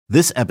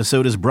This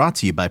episode is brought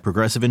to you by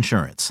Progressive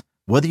Insurance.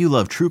 Whether you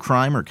love true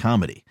crime or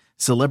comedy,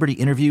 celebrity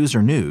interviews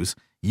or news,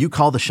 you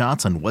call the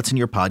shots on what's in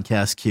your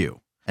podcast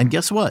queue. And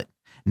guess what?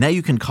 Now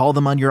you can call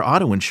them on your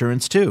auto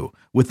insurance too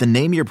with the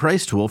Name Your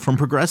Price tool from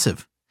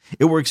Progressive.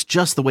 It works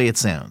just the way it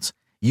sounds.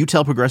 You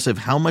tell Progressive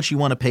how much you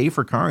want to pay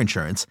for car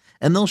insurance,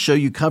 and they'll show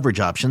you coverage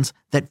options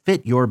that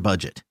fit your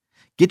budget.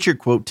 Get your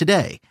quote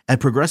today at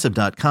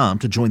Progressive.com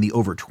to join the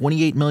over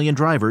 28 million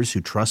drivers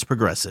who trust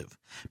Progressive.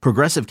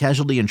 Progressive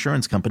Casualty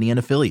Insurance Company and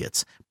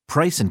Affiliates.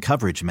 Price and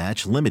coverage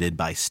match limited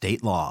by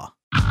state law.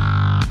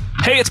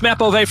 Hey, it's Matt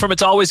Bove from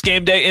It's Always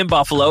Game Day in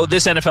Buffalo.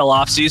 This NFL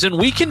offseason,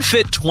 we can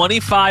fit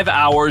 25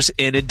 hours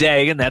in a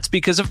day, and that's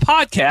because of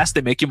podcasts.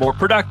 They make you more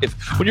productive.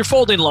 When you're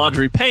folding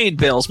laundry, paying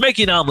bills,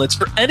 making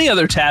omelets, or any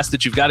other task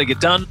that you've got to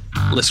get done,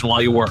 listen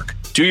while you work.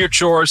 Do your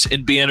chores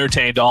and be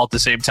entertained all at the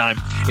same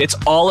time. It's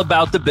all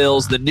about the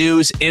Bills, the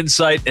news,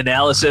 insight,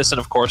 analysis, and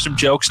of course some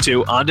jokes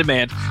too, on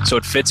demand, so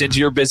it fits into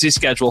your busy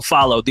schedule.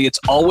 Follow the It's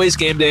Always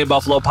Game Day in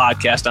Buffalo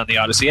podcast on the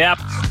Odyssey app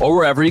or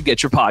wherever you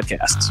get your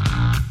podcasts.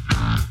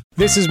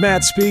 This is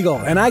Matt Spiegel,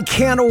 and I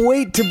can't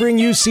wait to bring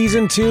you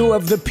Season 2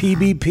 of the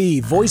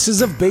PBP,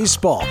 Voices of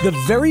Baseball. The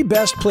very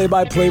best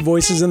play-by-play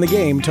voices in the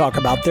game talk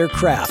about their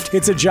craft.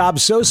 It's a job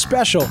so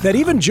special that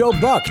even Joe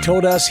Buck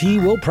told us he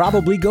will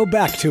probably go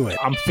back to it.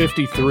 I'm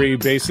 53,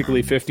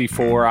 basically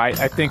 54.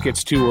 I think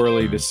it's too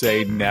early to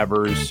say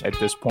nevers at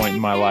this point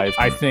in my life.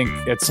 I think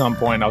at some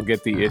point I'll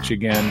get the itch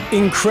again.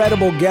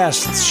 Incredible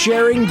guests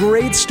sharing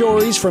great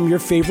stories from your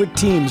favorite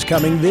teams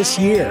coming this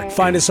year.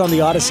 Find us on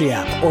the Odyssey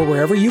app or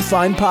wherever you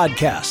find podcasts.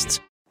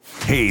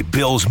 Hey,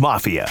 Bills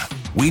Mafia.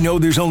 We know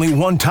there's only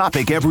one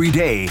topic every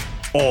day.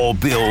 All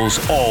Bills,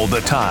 all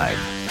the time.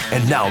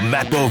 And now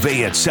Matt Bove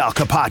and Sal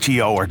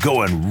Capaccio are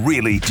going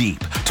really deep,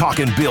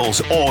 talking Bills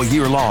all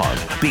year long,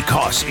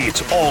 because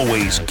it's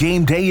always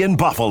game day in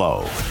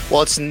Buffalo.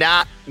 Well, it's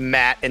not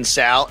Matt and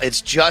Sal.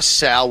 It's just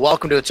Sal.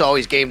 Welcome to It's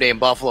Always Game Day in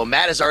Buffalo.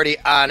 Matt is already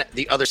on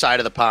the other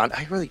side of the pond.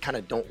 I really kind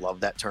of don't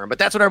love that term, but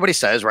that's what everybody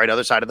says, right?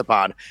 Other side of the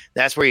pond.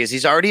 That's where he is.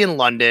 He's already in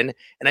London,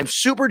 and I'm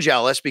super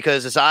jealous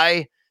because as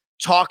I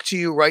talk to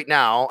you right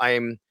now,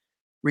 I'm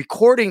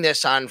recording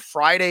this on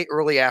Friday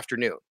early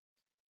afternoon.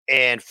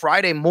 And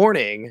Friday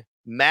morning,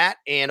 Matt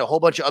and a whole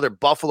bunch of other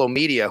Buffalo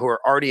media who are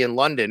already in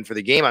London for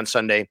the game on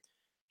Sunday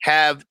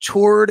have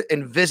toured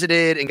and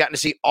visited and gotten to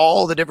see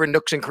all the different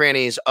nooks and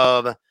crannies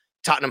of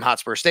Tottenham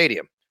Hotspur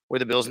Stadium, where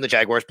the Bills and the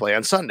Jaguars play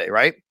on Sunday,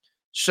 right?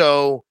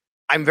 So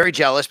I'm very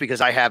jealous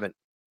because I haven't.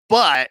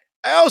 But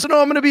I also know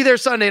I'm going to be there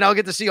Sunday, and I'll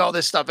get to see all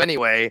this stuff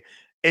anyway.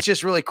 It's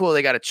just really cool.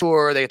 They got a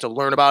tour. They get to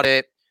learn about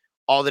it,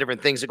 all the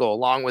different things that go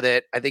along with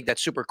it. I think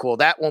that's super cool.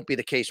 That won't be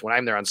the case when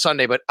I'm there on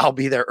Sunday, but I'll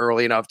be there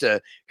early enough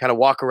to kind of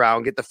walk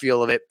around, get the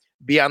feel of it,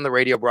 be on the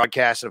radio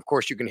broadcast. And of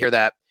course, you can hear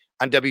that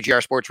on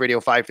WGR Sports Radio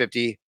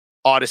 550,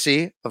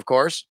 Odyssey, of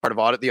course, part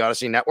of the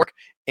Odyssey Network,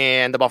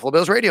 and the Buffalo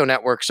Bills Radio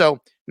Network. So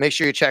make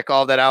sure you check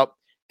all that out.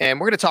 And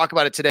we're going to talk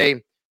about it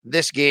today,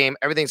 this game,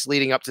 everything's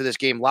leading up to this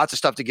game. Lots of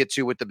stuff to get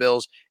to with the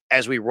Bills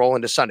as we roll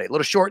into Sunday. A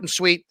little short and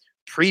sweet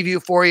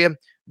preview for you,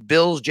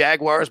 Bills,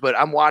 Jaguars, but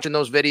I'm watching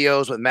those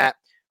videos with Matt.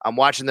 I'm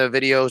watching the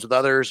videos with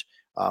others,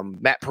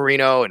 Matt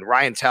Perino and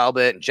Ryan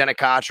Talbot and Jenna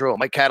Cottrell,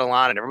 Mike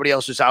Catalan, and everybody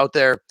else who's out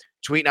there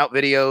tweeting out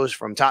videos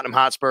from Tottenham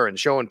Hotspur and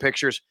showing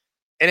pictures.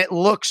 And it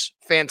looks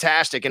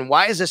fantastic. And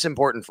why is this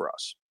important for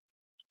us?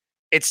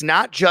 It's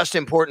not just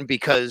important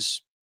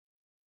because,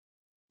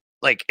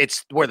 like,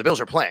 it's where the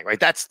Bills are playing,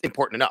 right? That's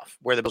important enough,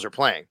 where the Bills are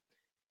playing.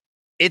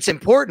 It's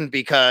important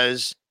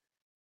because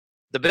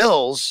the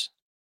Bills,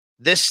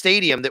 this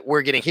stadium that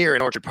we're getting here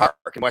in Orchard Park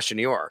in Western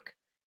New York,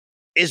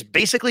 is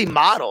basically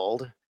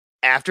modeled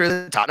after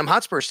the Tottenham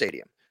Hotspur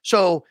Stadium.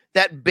 So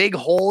that big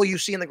hole you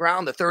see in the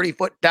ground, the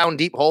 30-foot down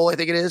deep hole, I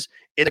think it is,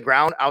 in the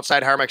ground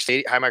outside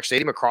Highmark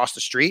Stadium across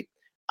the street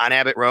on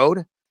Abbott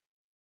Road,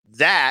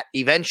 that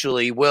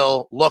eventually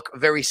will look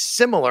very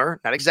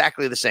similar, not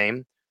exactly the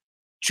same,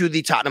 to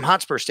the Tottenham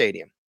Hotspur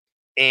Stadium,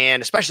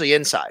 and especially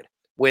inside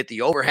with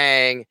the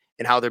overhang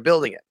and how they're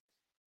building it.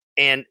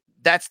 And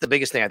that's the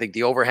biggest thing, I think,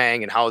 the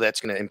overhang and how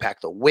that's going to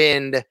impact the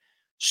wind.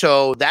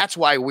 So that's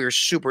why we're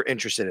super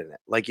interested in it.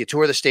 Like, you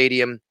tour the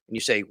stadium and you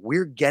say,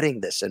 we're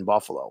getting this in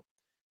Buffalo.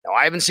 Now,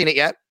 I haven't seen it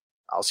yet.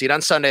 I'll see it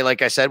on Sunday,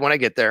 like I said, when I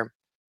get there.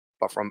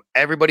 But from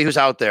everybody who's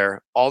out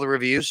there, all the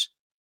reviews,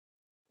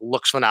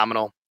 looks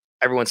phenomenal.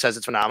 Everyone says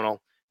it's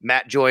phenomenal.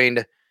 Matt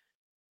joined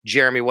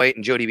Jeremy White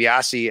and Jody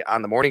Biasi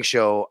on the morning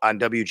show on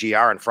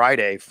WGR on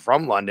Friday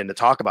from London to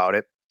talk about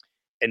it.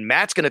 And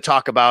Matt's going to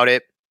talk about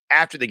it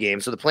after the game.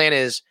 So the plan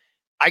is,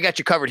 I got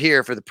you covered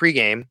here for the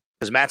pregame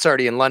because Matt's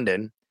already in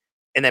London.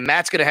 And then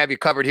Matt's going to have you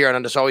covered here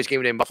on It's Always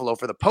Game Day in Buffalo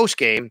for the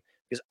postgame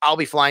because I'll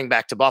be flying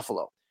back to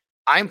Buffalo.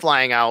 I'm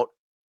flying out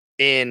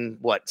in,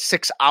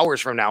 6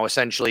 hours from now,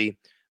 essentially,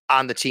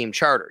 on the team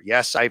charter.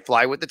 Yes, I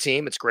fly with the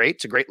team. It's great.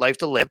 It's a great life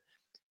to live.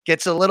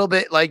 Gets a little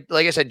bit, like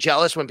I said,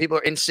 jealous when people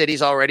are in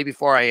cities already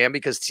before I am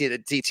because the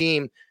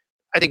team,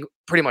 I think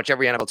pretty much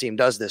every NFL team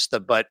does this,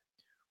 but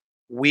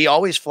we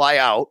always fly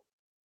out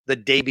the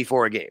day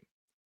before a game.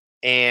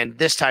 And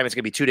this time it's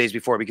going to be 2 days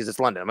before because it's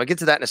London. I'm going to get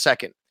to that in a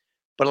second.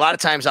 But a lot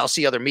of times I'll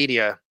see other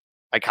media,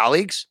 my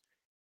colleagues,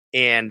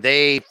 and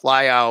they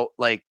fly out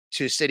like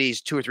to cities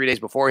 2 or 3 days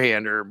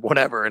beforehand or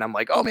whatever. And I'm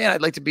like, oh man,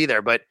 I'd like to be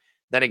there. But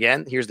then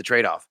again, here's the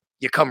trade-off.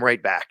 You come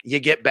right back. You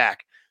get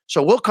back.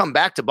 So we'll come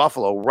back to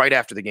Buffalo right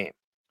after the game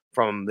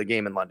from the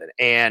game in London.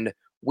 And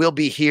we'll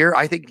be here,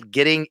 I think,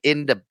 getting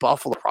into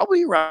Buffalo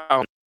probably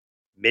around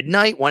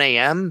midnight, 1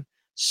 a.m.,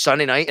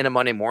 Sunday night and a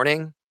Monday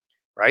morning,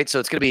 right? So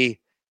it's going to be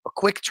a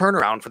quick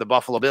turnaround for the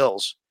Buffalo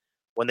Bills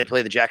when they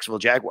play the Jacksonville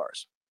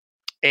Jaguars.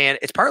 And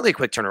it's partly a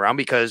quick turnaround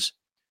because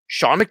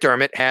Sean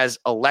McDermott has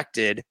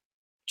elected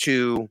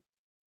to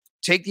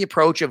take the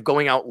approach of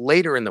going out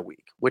later in the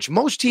week, which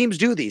most teams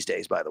do these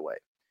days, by the way,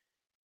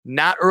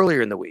 not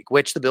earlier in the week,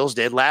 which the Bills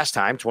did last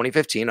time,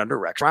 2015, under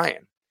Rex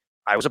Ryan.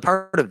 I was a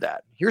part of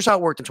that. Here's how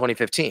it worked in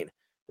 2015.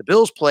 The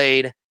Bills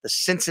played the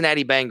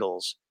Cincinnati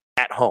Bengals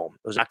at home.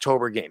 It was an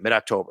October game,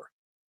 mid-October.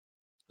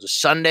 It was a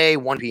Sunday,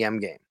 1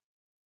 p.m. game.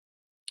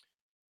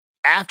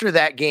 After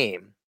that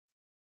game,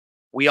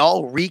 we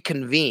all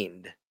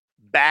reconvened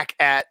back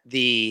at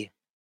the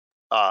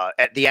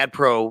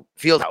AdPro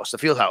Fieldhouse, the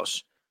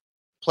Fieldhouse.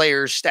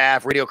 Players,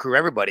 staff, radio crew,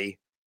 everybody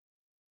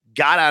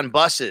got on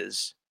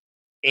buses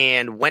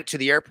and went to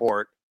the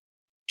airport,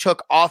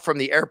 took off from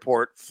the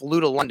airport, flew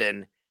to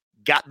London,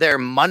 got there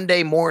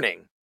Monday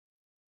morning,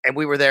 and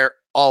we were there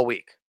all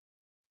week,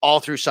 all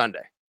through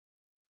Sunday.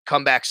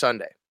 Come back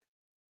Sunday.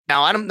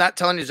 Now, I'm not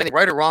telling you there's anything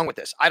right or wrong with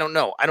this. I don't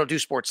know. I don't do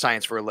sports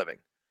science for a living.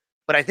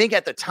 But I think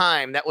at the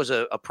time, that was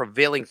a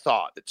prevailing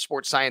thought that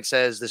sports science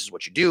says this is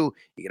what you do.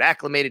 You get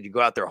acclimated. You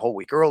go out there a whole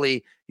week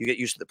early. You get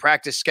used to the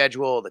practice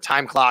schedule, the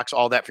time clocks,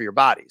 all that for your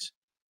bodies.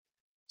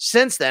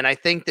 Since then, I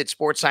think that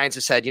sports science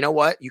has said, you know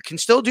what? You can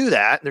still do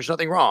that. There's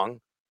nothing wrong.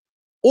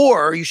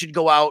 Or you should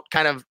go out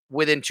kind of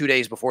within 2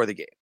 days before the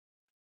game.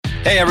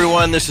 Hey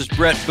everyone, this is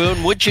Brett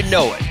Boone. Would you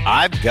know it?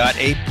 I've got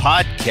a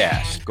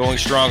podcast going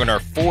strong in our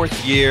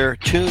 4th year.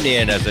 Tune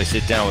in as I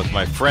sit down with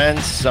my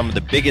friends, some of the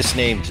biggest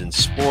names in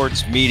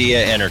sports,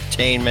 media,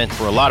 entertainment,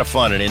 for a lot of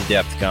fun and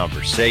in-depth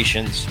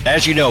conversations.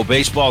 As you know,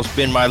 baseball's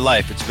been my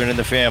life. It's been in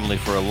the family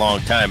for a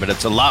long time, but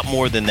it's a lot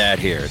more than that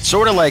here. It's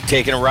sort of like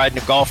taking a ride in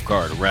a golf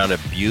cart around a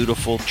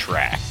beautiful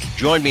track.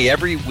 Join me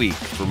every week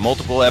for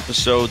multiple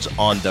episodes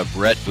on the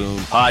Brett Boone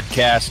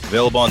Podcast,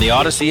 available on the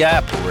Odyssey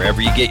app or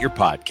wherever you get your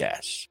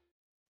podcasts.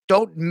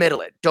 Don't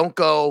middle it. Don't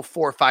go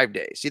 4 or 5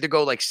 days. Either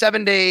go like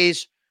 7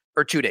 days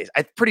or 2 days.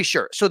 I'm pretty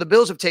sure. So the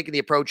Bills have taken the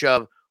approach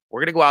of,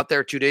 we're going to go out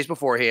there 2 days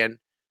beforehand.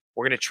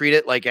 We're going to treat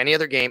it like any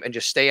other game and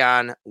just stay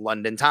on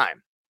London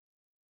time.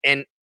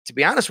 And to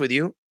be honest with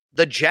you,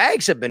 the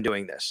Jags have been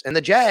doing this. And the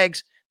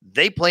Jags,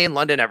 they play in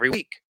London every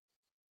week.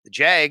 The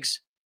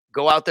Jags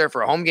go out there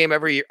for a home game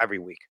every year.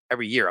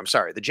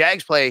 The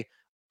Jags play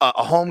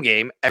a home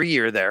game every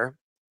year there.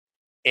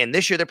 And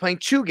this year they're playing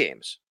 2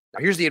 games. Now,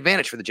 here's the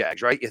advantage for the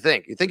Jags, right? You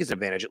think it's an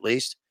advantage at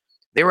least.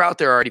 They were out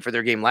there already for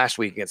their game last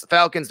week against the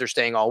Falcons. They're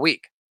staying all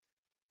week.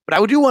 But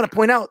I do want to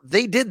point out,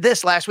 they did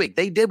this last week.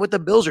 They did what the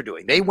Bills are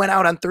doing. They went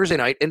out on Thursday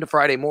night into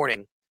Friday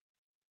morning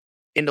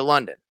into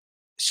London.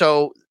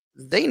 So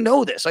they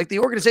know this. Like the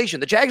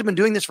organization, the Jags have been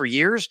doing this for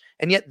years,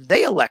 and yet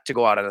they elect to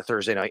go out on a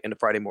Thursday night into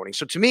Friday morning.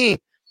 So to me,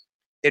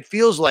 it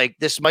feels like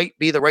this might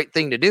be the right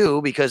thing to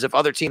do, because if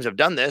other teams have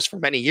done this for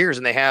many years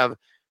and they have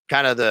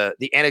kind of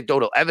the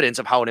anecdotal evidence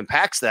of how it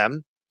impacts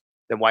them,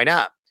 then why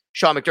not?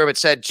 Sean McDermott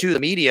said to the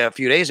media a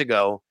few days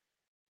ago,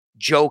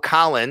 Joe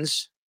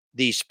Collins,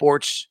 the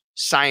sports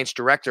science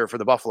director for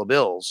the Buffalo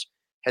Bills,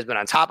 has been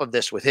on top of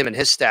this with him and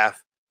his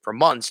staff for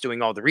months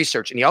doing all the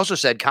research. And he also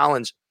said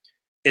Collins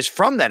is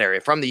from that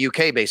area, from the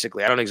UK,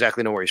 basically. I don't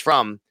exactly know where he's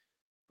from,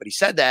 but he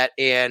said that.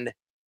 And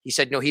he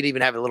said, he'd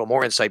even have a little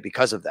more insight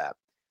because of that.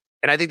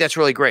 And I think that's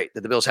really great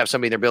that the Bills have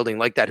somebody in their building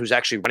like that who's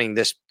actually running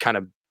this kind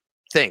of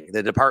thing,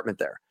 the department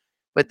there.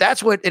 But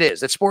that's what it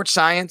is. It's sports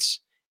science.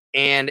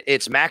 And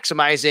it's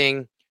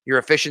maximizing your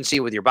efficiency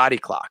with your body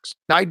clocks.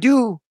 Now, I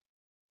do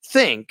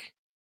think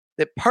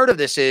that part of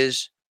this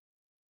is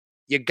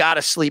you got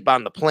to sleep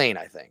on the plane,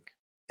 I think.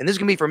 And this is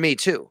going to be for me,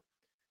 too,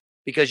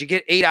 because you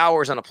get 8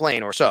 hours on a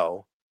plane or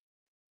so.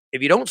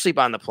 If you don't sleep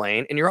on the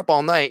plane and you're up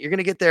all night, you're going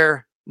to get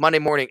there Monday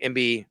morning and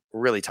be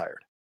really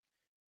tired.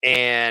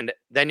 And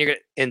then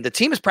and the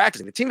team is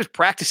practicing. The team is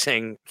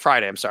practicing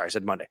Friday. I'm sorry, I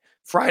said Monday.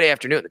 Friday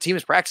afternoon. The team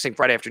is practicing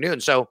Friday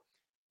afternoon. So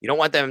you don't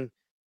want them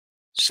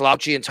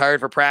slouchy and tired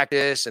for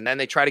practice, and then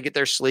they try to get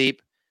their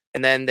sleep,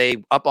 and then they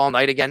up all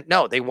night again.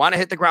 No, they want to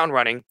hit the ground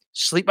running,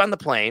 sleep on the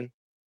plane,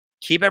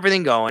 keep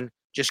everything going,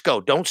 just go.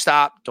 Don't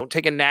stop. Don't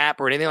take a nap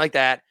or anything like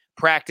that.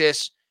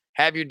 Practice,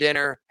 have your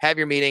dinner, have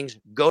your meetings,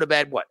 go to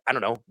bed,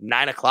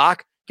 9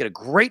 o'clock, get a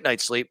great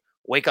night's sleep,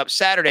 wake up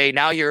Saturday.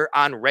 Now you're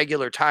on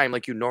regular time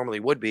like you normally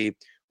would be,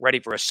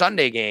 ready for a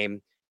Sunday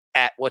game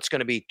at what's going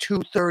to be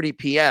 2:30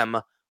 p.m.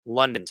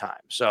 London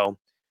time. So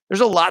there's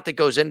a lot that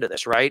goes into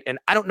this, right? And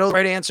I don't know the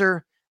right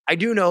answer. I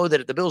do know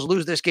that if the Bills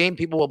lose this game,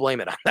 people will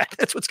blame it on that.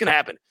 That's what's going to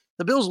happen.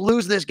 The Bills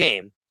lose this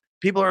game,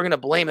 people are going to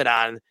blame it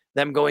on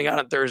them going out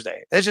on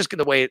Thursday. That's just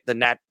the way,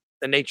 the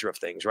nature of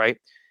things, right?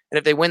 And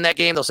if they win that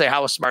game, they'll say,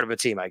 how smart of a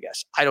team, I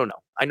guess. I don't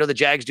know. I know the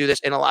Jags do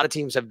this, and a lot of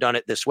teams have done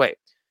it this way.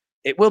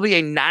 It will be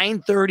a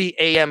 9:30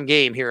 a.m.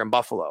 game here in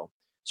Buffalo.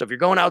 So if you're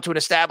going out to an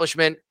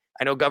establishment,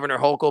 I know Governor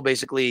Hochul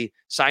basically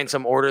signed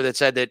some order that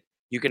said that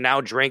you can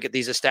now drink at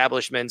these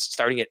establishments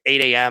starting at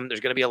 8 a.m. There's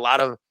going to be a lot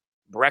of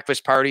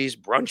breakfast parties,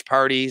 brunch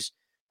parties,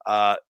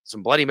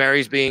 some Bloody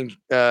Marys being,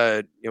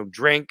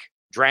 drank,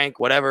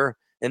 whatever,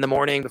 in the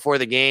morning before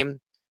the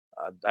game.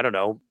 I don't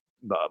know,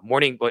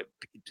 morning, but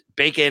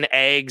bacon,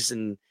 eggs,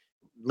 and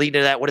leading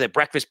to that, what are they,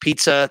 breakfast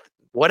pizza,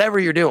 whatever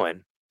you're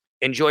doing.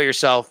 Enjoy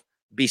yourself,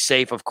 be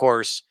safe, of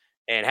course,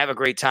 and have a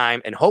great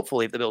time. And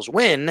hopefully, if the Bills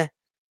win,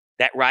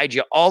 that rides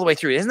you all the way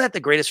through. Isn't that the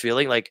greatest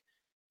feeling? Like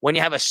when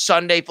you have a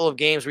Sunday full of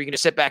games where you can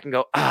just sit back and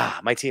go,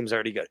 my team's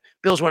already good.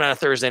 Bills won on a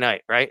Thursday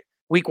night, right?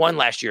 Week 1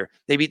 last year,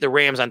 they beat the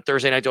Rams on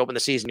Thursday night to open the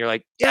season. You're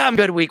like, yeah, I'm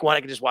good week 1. I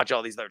can just watch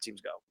all these other teams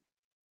go.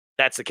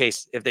 That's the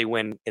case if they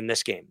win in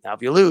this game. Now,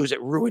 if you lose,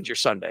 it ruins your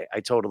Sunday.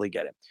 I totally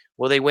get it.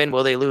 Will they win?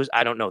 Will they lose?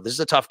 I don't know. This is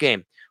a tough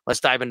game. Let's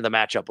dive into the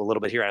matchup a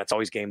little bit here, and it's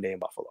always game day in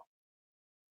Buffalo.